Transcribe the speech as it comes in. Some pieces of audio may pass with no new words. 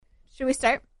Should we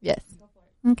start? Yes.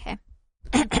 Okay.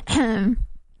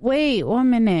 Wait 1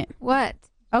 minute. What?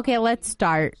 Okay, let's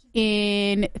start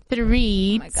in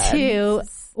 3, Oh my God. 2,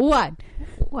 1.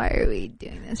 Why are we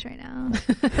doing this right now?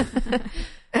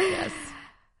 Yes.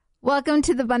 Welcome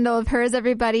to the Bundle of Hers,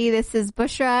 everybody. This is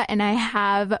Bushra, and I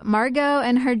have Margot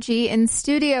and Harji in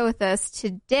studio with us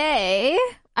today.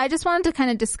 I just wanted to kind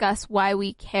of discuss why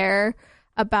we care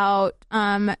about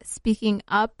speaking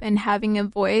up and having a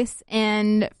voice.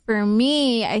 And for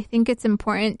me, I think it's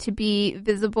important to be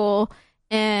visible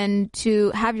and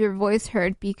to have your voice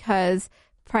heard because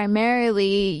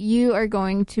primarily you are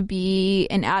going to be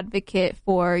an advocate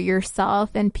for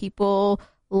yourself and people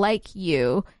like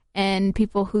you and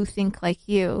people who think like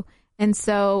you. And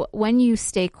so when you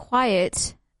stay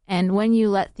quiet and when you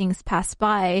let things pass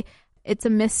by, it's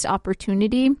a missed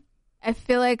opportunity. I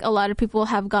feel like a lot of people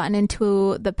have gotten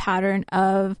into the pattern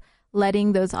of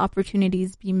letting those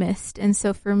opportunities be missed. And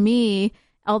so for me,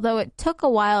 although it took a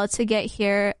while to get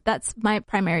here, that's my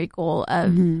primary goal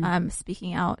of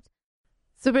speaking out.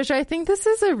 So, Bushra, I think this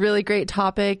is a really great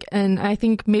topic. And I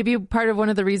think maybe part of one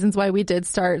of the reasons why we did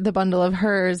start the Bundle of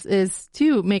Hers is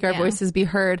to make our voices be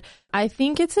heard. I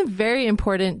think it's very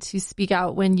important to speak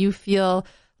out when you feel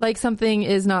like something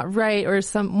is not right or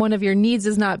one of your needs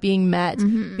is not being met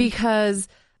because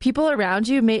people around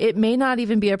you it may not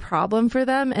even be a problem for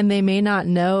them and they may not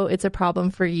know it's a problem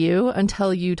for you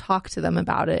until you talk to them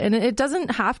about it. And it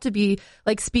doesn't have to be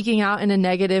like speaking out in a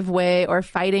negative way or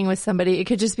fighting with somebody. It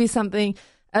could just be something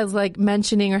as like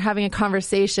mentioning or having a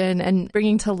conversation and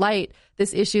bringing to light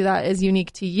this issue that is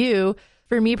unique to you.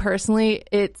 For me personally,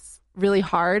 it's really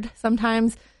hard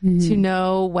sometimes to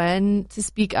know when to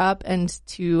speak up and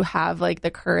to have like the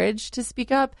courage to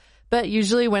speak up. But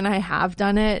usually when I have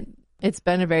done it, it's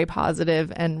been a very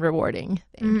positive and rewarding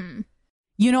thing.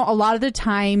 You know, a lot of the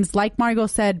times, like Margot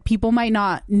said, people might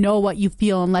not know what you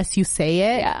feel unless you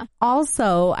say it. Yeah.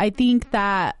 Also, I think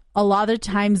that a lot of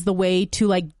times the way to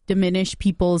like diminish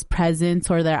people's presence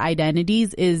or their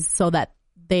identities is so that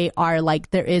they are like,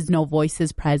 there is no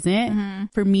voices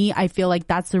present. For me, I feel like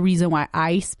that's the reason why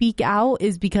I speak out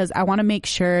is because I want to make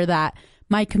sure that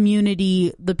my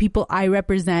community, the people I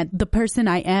represent, the person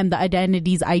I am, the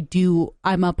identities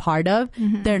I'm a part of,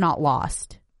 they're not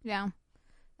lost. Yeah,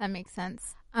 that makes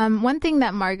sense. One thing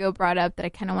that Margot brought up that I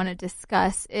kind of want to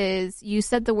discuss is you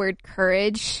said the word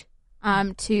courage,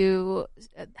 to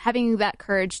having that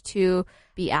courage to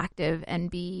be active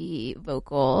and be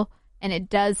vocal. And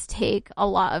it does take a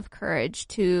lot of courage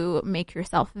to make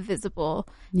yourself visible.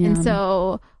 Yeah. And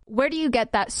so where do you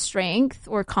get that strength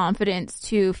or confidence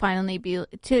to finally be,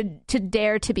 to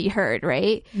dare to be heard,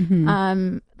 right?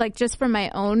 Like just from my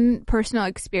own personal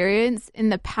experience in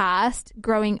the past,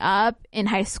 growing up in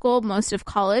high school, most of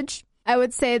college, I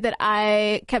would say that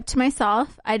I kept to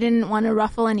myself. I didn't want to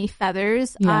ruffle any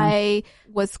feathers. Yeah. I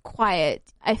was quiet.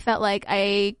 I felt like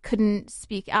I couldn't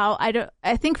speak out.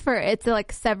 I think it's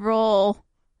like several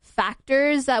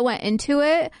factors that went into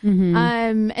it.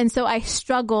 And so I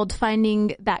struggled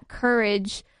finding that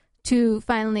courage to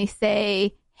finally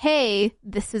say, hey,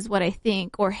 this is what I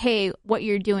think, or hey, what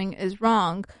you're doing is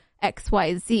wrong, X,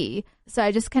 Y, Z. So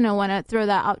I just kind of want to throw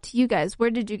that out to you guys. Where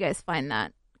did you guys find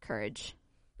that courage?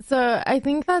 So I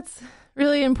think that's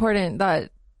really important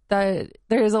that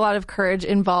there is a lot of courage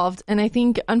involved. And I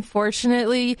think,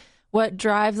 unfortunately, what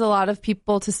drives a lot of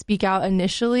people to speak out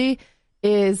initially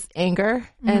is anger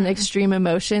and extreme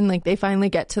emotion. Like they finally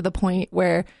get to the point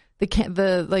where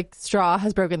the like straw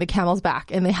has broken the camel's back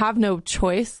and they have no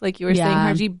choice, like you were saying,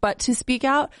 Harji, but to speak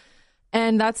out.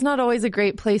 And that's not always a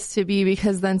great place to be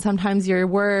because then sometimes your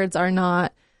words are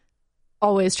not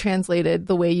always translated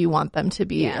the way you want them to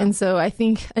be. Yeah. And so I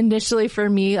think initially for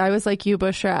me, I was like you,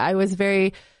 Bushra. I was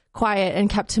very quiet and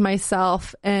kept to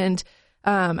myself. And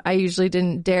I usually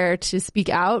didn't dare to speak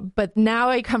out. But now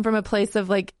I come from a place of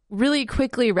like really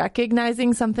quickly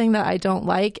recognizing something that I don't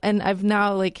like. And I've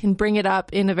now like can bring it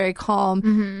up in a very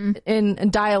calm in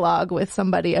dialogue with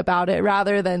somebody about it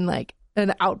rather than like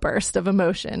an outburst of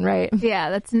emotion. Right.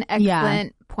 Yeah, that's an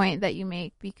excellent point that you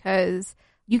make because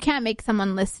you can't make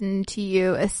someone listen to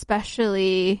you,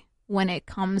 especially when it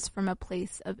comes from a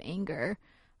place of anger.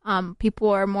 People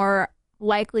are more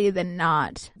likely than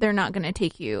not, they're not going to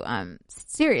take you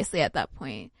seriously at that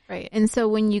point. Right. And so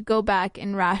when you go back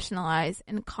and rationalize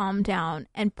and calm down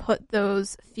and put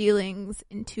those feelings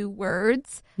into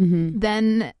words,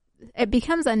 then it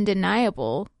becomes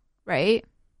undeniable, right?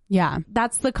 Yeah,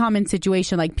 that's the common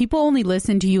situation. Like people only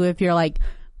listen to you if you're like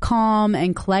calm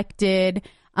and collected.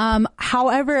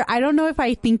 However, I don't know if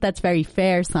I think that's very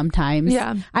fair sometimes.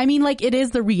 Yeah. I mean, like, it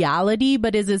is the reality,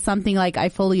 but is it something like I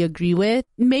fully agree with?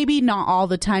 Maybe not all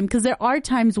the time, because there are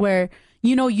times where,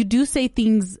 you know, you do say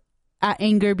things at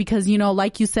anger because, you know,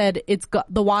 like you said,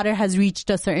 the water has reached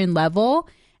a certain level.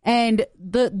 And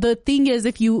the thing is,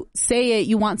 if you say it,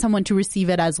 you want someone to receive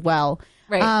it as well.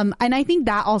 Right. And I think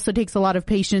that also takes a lot of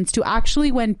patience to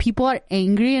actually, when people are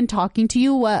angry and talking to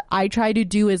you, what I try to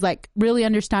do is like really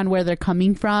understand where they're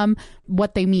coming from,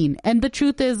 what they mean. And the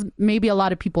truth is, maybe a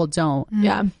lot of people don't.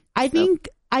 Yeah. I think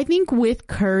with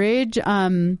courage,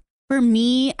 for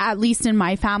me, at least in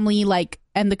my family, like,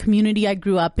 and the community I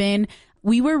grew up in,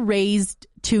 we were raised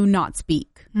to not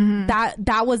speak.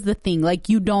 That was the thing. Like,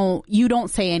 you don't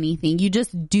say anything. You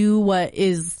just do what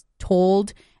is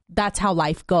told. That's how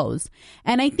life goes.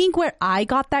 And I think where I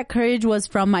got that courage was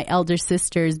from my elder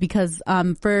sisters, because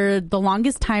for the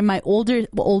longest time, my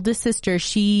oldest sister,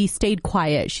 she stayed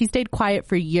quiet. She stayed quiet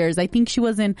for years. I think she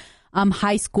was in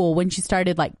high school when she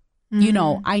started, like, you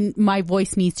know, my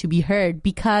voice needs to be heard,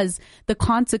 because the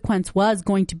consequence was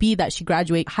going to be that she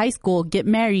graduate high school, get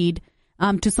married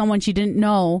to someone she didn't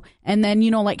know, and then, you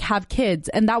know, like, have kids.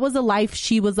 And that was a life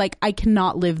she was like, I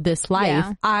cannot live this life.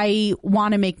 Yeah. I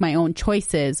want to make my own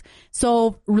choices.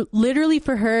 So literally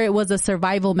for her, it was a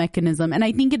survival mechanism. And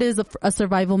I think it is a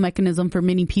survival mechanism for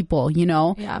many people, you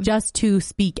know, just to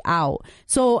speak out.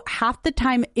 So half the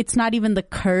time, it's not even the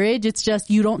courage. It's just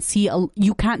you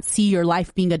can't see your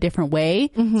life being a different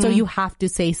way. So you have to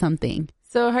say something.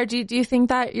 So Harjeet, do you think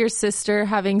that your sister,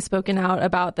 having spoken out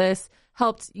about this,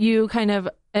 helped you kind of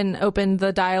and opened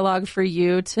the dialogue for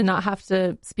you to not have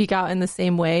to speak out in the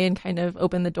same way and kind of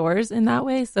open the doors in that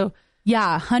way? So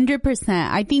yeah,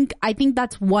 100%. I think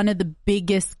that's one of the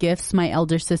biggest gifts my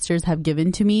elder sisters have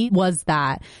given to me, was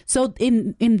that. So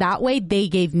in that way, they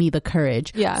gave me the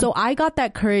courage. Yeah. So I got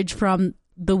that courage from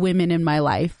the women in my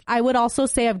life. I would also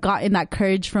say I've gotten that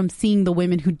courage from seeing the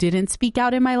women who didn't speak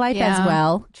out in my life as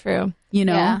well. True. You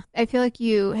know? Yeah. I feel like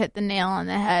you hit the nail on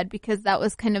the head, because that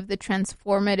was kind of the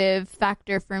transformative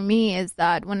factor for me, is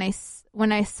that when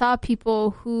I saw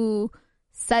people who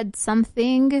said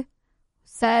something,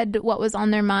 said what was on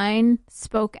their mind,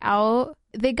 spoke out,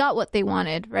 they got what they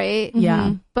wanted, right?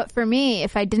 Yeah. But for me,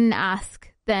 if I didn't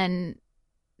ask, then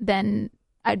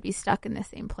I'd be stuck in the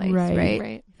same place,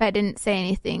 right? If I didn't say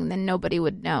anything, then nobody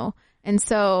would know. And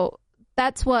so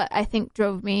that's what I think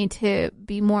drove me to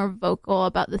be more vocal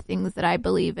about the things that I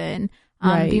believe in,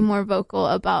 be more vocal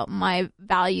about my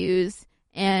values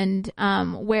and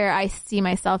where I see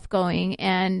myself going,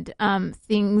 and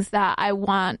things that I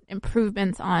want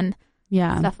improvements on,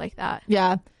 stuff like that.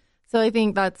 Yeah. So I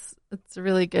think it's a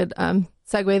really good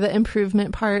segue, the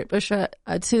improvement part, Bushra,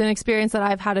 to an experience that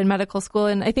I've had in medical school.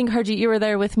 And I think, Harjeet, you were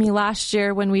there with me last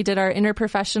year when we did our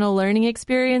interprofessional learning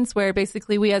experience, where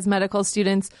basically we as medical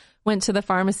students went to the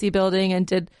pharmacy building and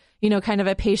did, you know, kind of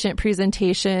a patient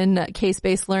presentation,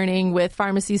 case-based learning with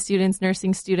pharmacy students,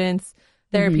 nursing students,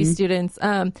 therapy students.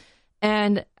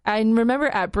 And I remember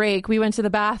at break, we went to the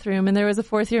bathroom and there was a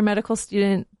fourth-year medical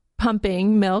student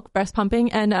pumping milk, breast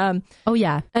pumping. And,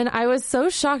 and I was so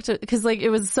shocked because, like, it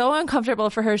was so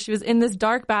uncomfortable for her. She was in this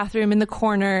dark bathroom in the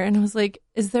corner, and I was like,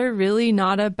 is there really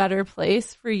not a better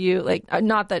place for you? Like,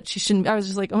 not that she shouldn't, I was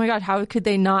just like, oh my God, how could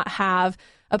they not have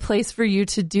a place for you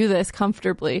to do this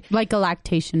comfortably? Like a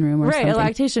lactation room or something. Right, a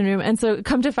lactation room. And so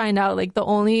come to find out, like, the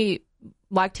only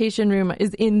lactation room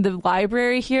is in the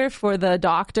library here for the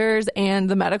doctors and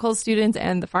the medical students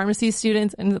and the pharmacy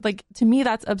students. And, like, to me,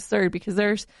 that's absurd, because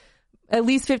there's at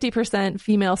least 50%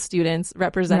 female students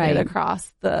represented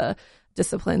across the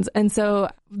disciplines. And so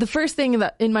the first thing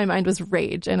that in my mind was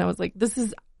rage. And I was like,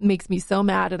 this makes me so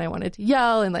mad. And I wanted to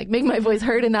yell and, like, make my voice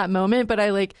heard in that moment. But I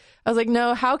was like,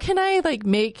 no, how can I, like,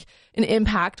 make an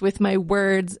impact with my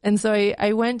words? And so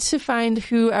I went to find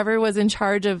whoever was in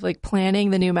charge of, like,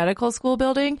 planning the new medical school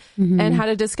building and had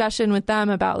a discussion with them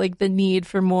about, like, the need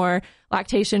for more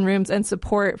lactation rooms and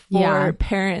support for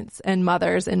parents and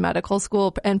mothers in medical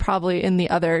school, and probably in the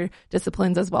other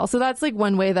disciplines as well. So that's, like,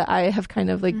 one way that I have kind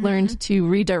of, like, learned to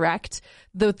redirect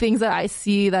the things that I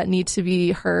see that need to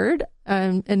be heard,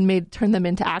 and turn them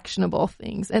into actionable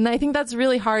things. And I think that's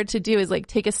really hard to do, is, like,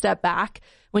 take a step back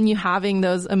when you're having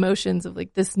those emotions of,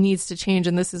 like, this needs to change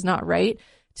and this is not right,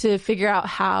 to figure out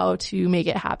how to make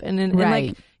it happen. And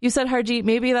like you said, Harjeet,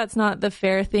 maybe that's not the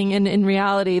fair thing. And in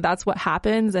reality, that's what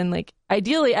happens. And, like,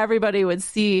 ideally everybody would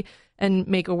see and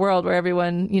make a world where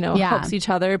everyone, you know, helps each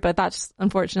other. But that's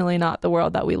unfortunately not the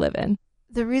world that we live in.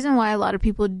 The reason why a lot of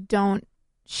people don't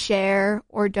share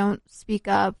or don't speak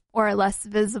up or are less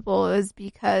visible is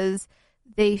because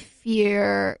they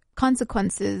fear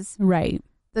consequences. Right.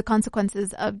 the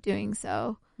consequences of doing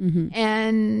so.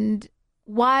 And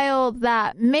while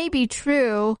that may be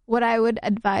true, what I would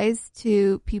advise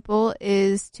to people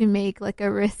is to make like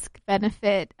a risk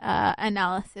benefit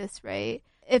analysis, right?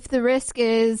 If the risk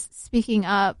is speaking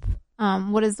up,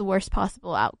 what is the worst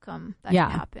possible outcome that can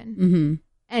happen?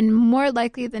 And more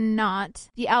likely than not,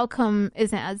 the outcome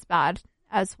isn't as bad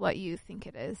as what you think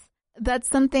it is. That's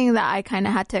something that I kind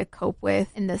of had to cope with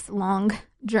in this long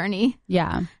journey.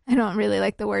 Yeah. I don't really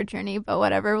like the word journey, but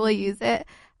whatever, we'll use it.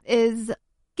 Is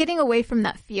getting away from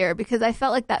that fear, because I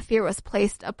felt like that fear was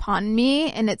placed upon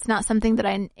me and it's not something that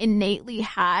I innately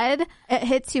had. It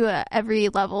hits you at every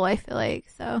level, I feel like.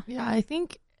 So yeah, I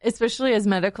think especially as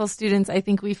medical students, I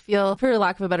think we feel, for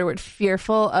lack of a better word,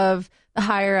 fearful of the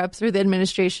higher ups or the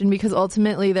administration, because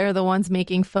ultimately they're the ones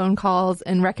making phone calls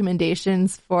and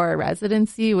recommendations for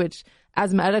residency, which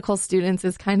as medical students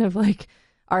is kind of like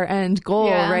our end goal,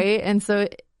 right? And so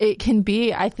it can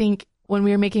be, I think, when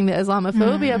we were making the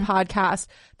Islamophobia podcast,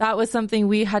 that was something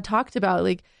we had talked about.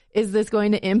 Like, is this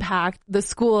going to impact the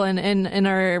school and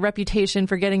our reputation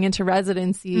for getting into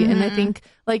residency? And I think,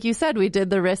 like you said, we did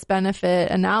the risk benefit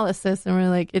analysis and we're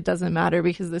like, it doesn't matter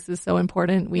because this is so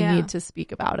important. We need to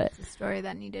speak about it. It's a story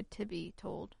that needed to be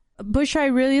told. Bush, I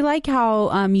really like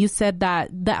how you said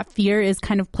that fear is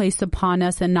kind of placed upon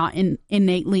us and not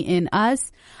innately in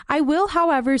us. I will,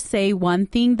 however, say one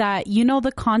thing that,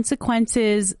 the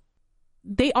consequences,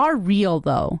 they are real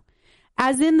though.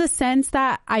 As in the sense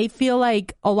that I feel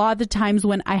like a lot of the times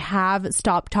when I have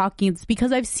stopped talking, it's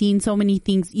because I've seen so many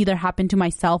things either happen to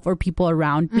myself or people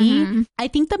around me. I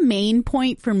think the main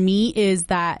point for me is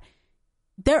that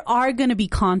there are going to be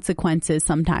consequences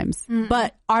sometimes,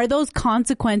 but are those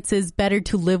consequences better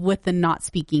to live with than not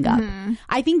speaking up?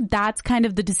 I think that's kind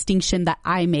of the distinction that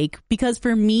I make, because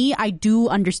for me, I do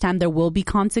understand there will be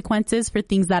consequences for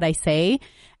things that I say,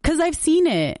 because I've seen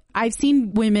it. I've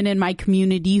seen women in my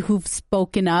community who've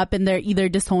spoken up and they're either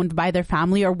disowned by their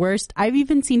family or worse, I've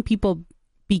even seen people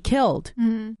be killed.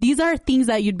 These are things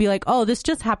that you'd be like, oh, this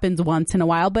just happens once in a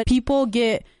while, but people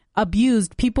get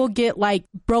abused, people get like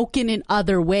broken in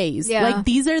other ways. Like,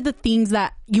 these are the things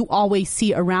that you always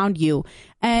see around you.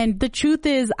 And the truth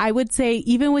is, I would say,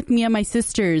 even with me and my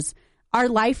sisters, our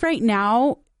life right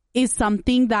now is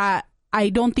something that I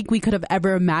don't think we could have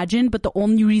ever imagined, but the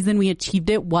only reason we achieved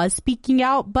it was speaking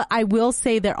out. But I will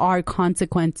say there are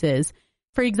consequences.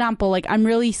 For example, like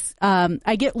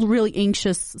I get really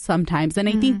anxious sometimes, and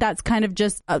I think that's kind of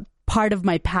just a part of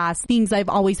my past, things I've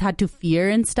always had to fear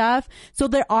and stuff. So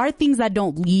there are things that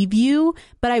don't leave you,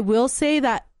 but I will say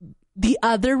that the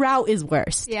other route is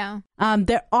worse.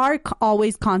 There are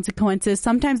always consequences.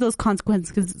 Sometimes those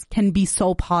consequences can be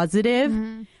so positive.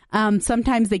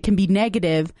 Sometimes they can be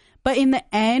negative. But in the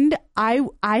end, I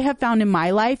have found in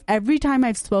my life, every time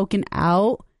I've spoken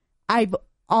out, I've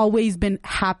always been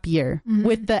happier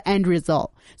with the end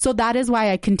result. So that is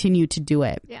why I continue to do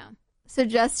it. So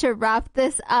just to wrap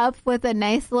this up with a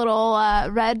nice little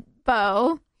red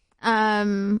bow,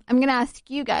 I'm going to ask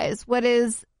you guys, what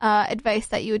is advice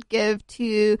that you would give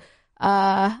to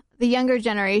the younger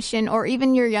generation or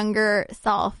even your younger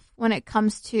self when it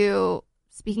comes to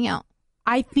speaking out?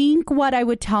 I think what I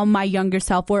would tell my younger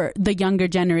self or the younger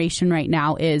generation right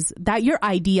now is that your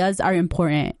ideas are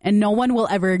important and no one will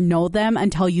ever know them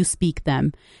until you speak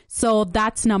them. So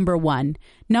that's number one.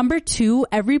 Number two,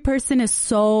 every person is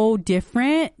so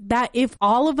different that if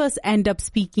all of us end up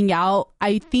speaking out,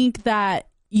 I think that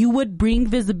you would bring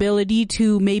visibility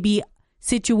to maybe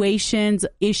situations,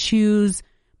 issues,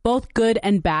 both good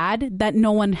and bad, that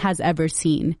no one has ever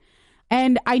seen.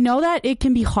 And I know that it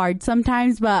can be hard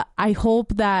sometimes, but I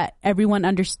hope that everyone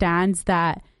understands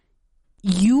that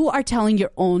you are telling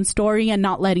your own story and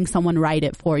not letting someone write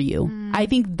it for you. I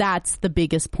think that's the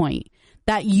biggest point,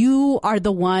 that you are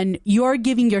the one, you're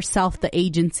giving yourself the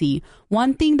agency.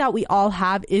 One thing that we all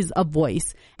have is a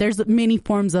voice. There's many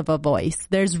forms of a voice.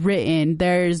 There's written,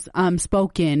 there's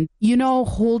spoken.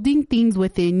 Holding things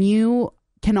within you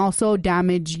can also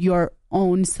damage your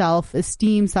own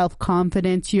self-esteem,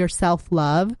 self-confidence, your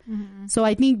self-love. So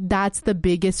I think that's the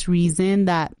biggest reason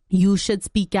that you should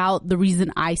speak out, the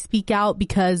reason I speak out,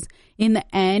 because in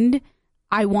the end,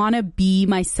 I want to be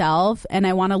myself and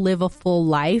I want to live a full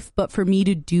life. But for me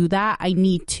to do that, I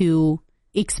need to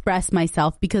express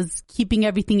myself, because keeping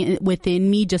everything within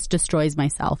me just destroys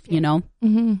myself, I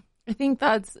think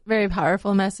that's a very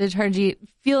powerful message, Harjeet.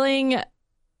 Feeling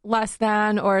less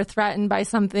than or threatened by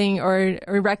something or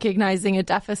recognizing a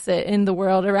deficit in the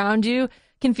world around you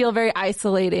can feel very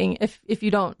isolating if you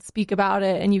don't speak about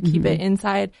it and you keep it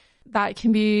inside. That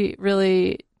can be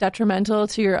really detrimental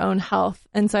to your own health.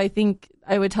 And so I think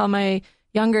I would tell my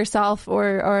younger self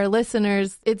or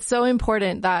listeners, it's so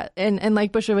important that, and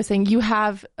like Bushra was saying, you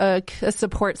have a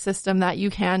support system that you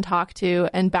can talk to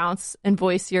and bounce and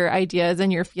voice your ideas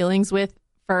and your feelings with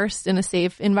first in a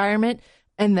safe environment,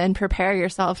 and then prepare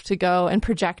yourself to go and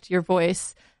project your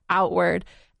voice outward.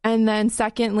 And then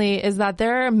secondly is that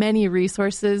there are many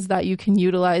resources that you can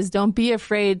utilize. Don't be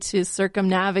afraid to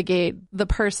circumnavigate the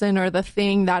person or the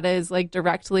thing that is like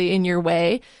directly in your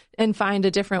way and find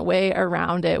a different way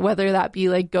around it, whether that be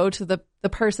like go to the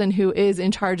person who is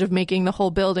in charge of making the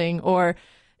whole building, or,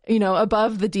 you know,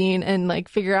 above the dean, and like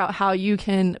figure out how you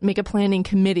can make a planning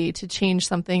committee to change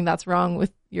something that's wrong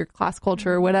with your class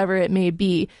culture or whatever it may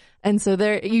be. And so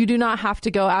there, you do not have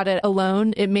to go at it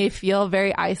alone. It may feel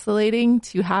very isolating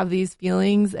to have these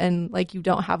feelings and like you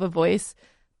don't have a voice,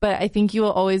 but I think you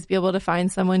will always be able to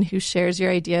find someone who shares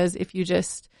your ideas if you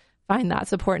just find that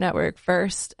support network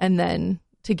first and then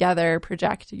together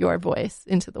project your voice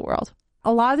into the world.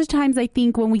 A lot of the times I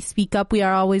think when we speak up, we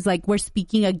are always like, we're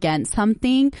speaking against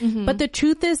something. But the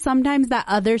truth is sometimes that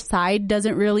other side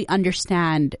doesn't really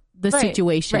understand the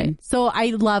situation. Right. So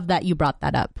I love that you brought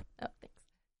that up. Oh, thanks.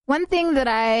 One thing that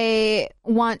I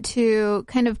want to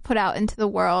kind of put out into the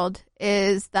world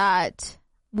is that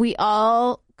we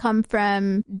all come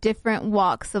from different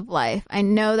walks of life. I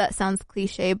know that sounds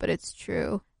cliche, but it's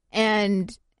true.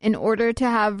 And in order to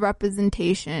have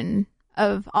representation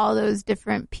of all those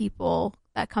different people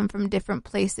that come from different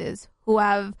places who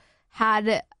have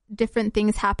had different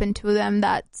things happen to them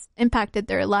that's impacted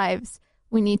their lives,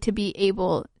 we need to be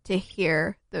able to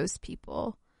hear those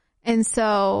people. And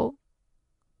so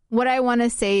what I want to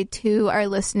say to our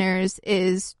listeners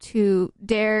is to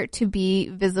dare to be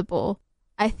visible.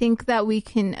 I think that we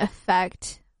can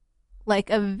affect like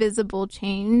a visible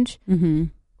change,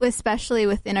 especially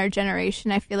within our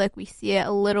generation. I feel like we see it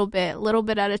a little bit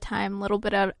at a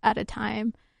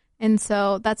time. And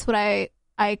so that's what I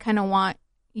kind of want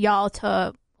y'all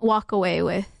to walk away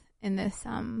with in this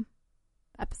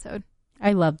episode.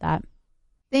 I love that.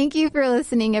 Thank you for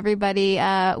listening, everybody.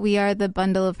 We are the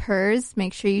Bundle of Hers.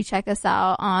 Make sure you check us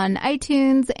out on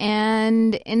iTunes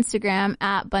and Instagram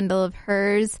at Bundle of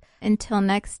Hers. Until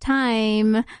next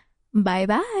time,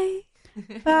 bye-bye.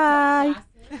 Bye.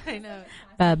 I know.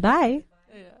 Bye-bye.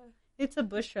 Yeah. It's a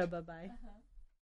Bushra bye-bye.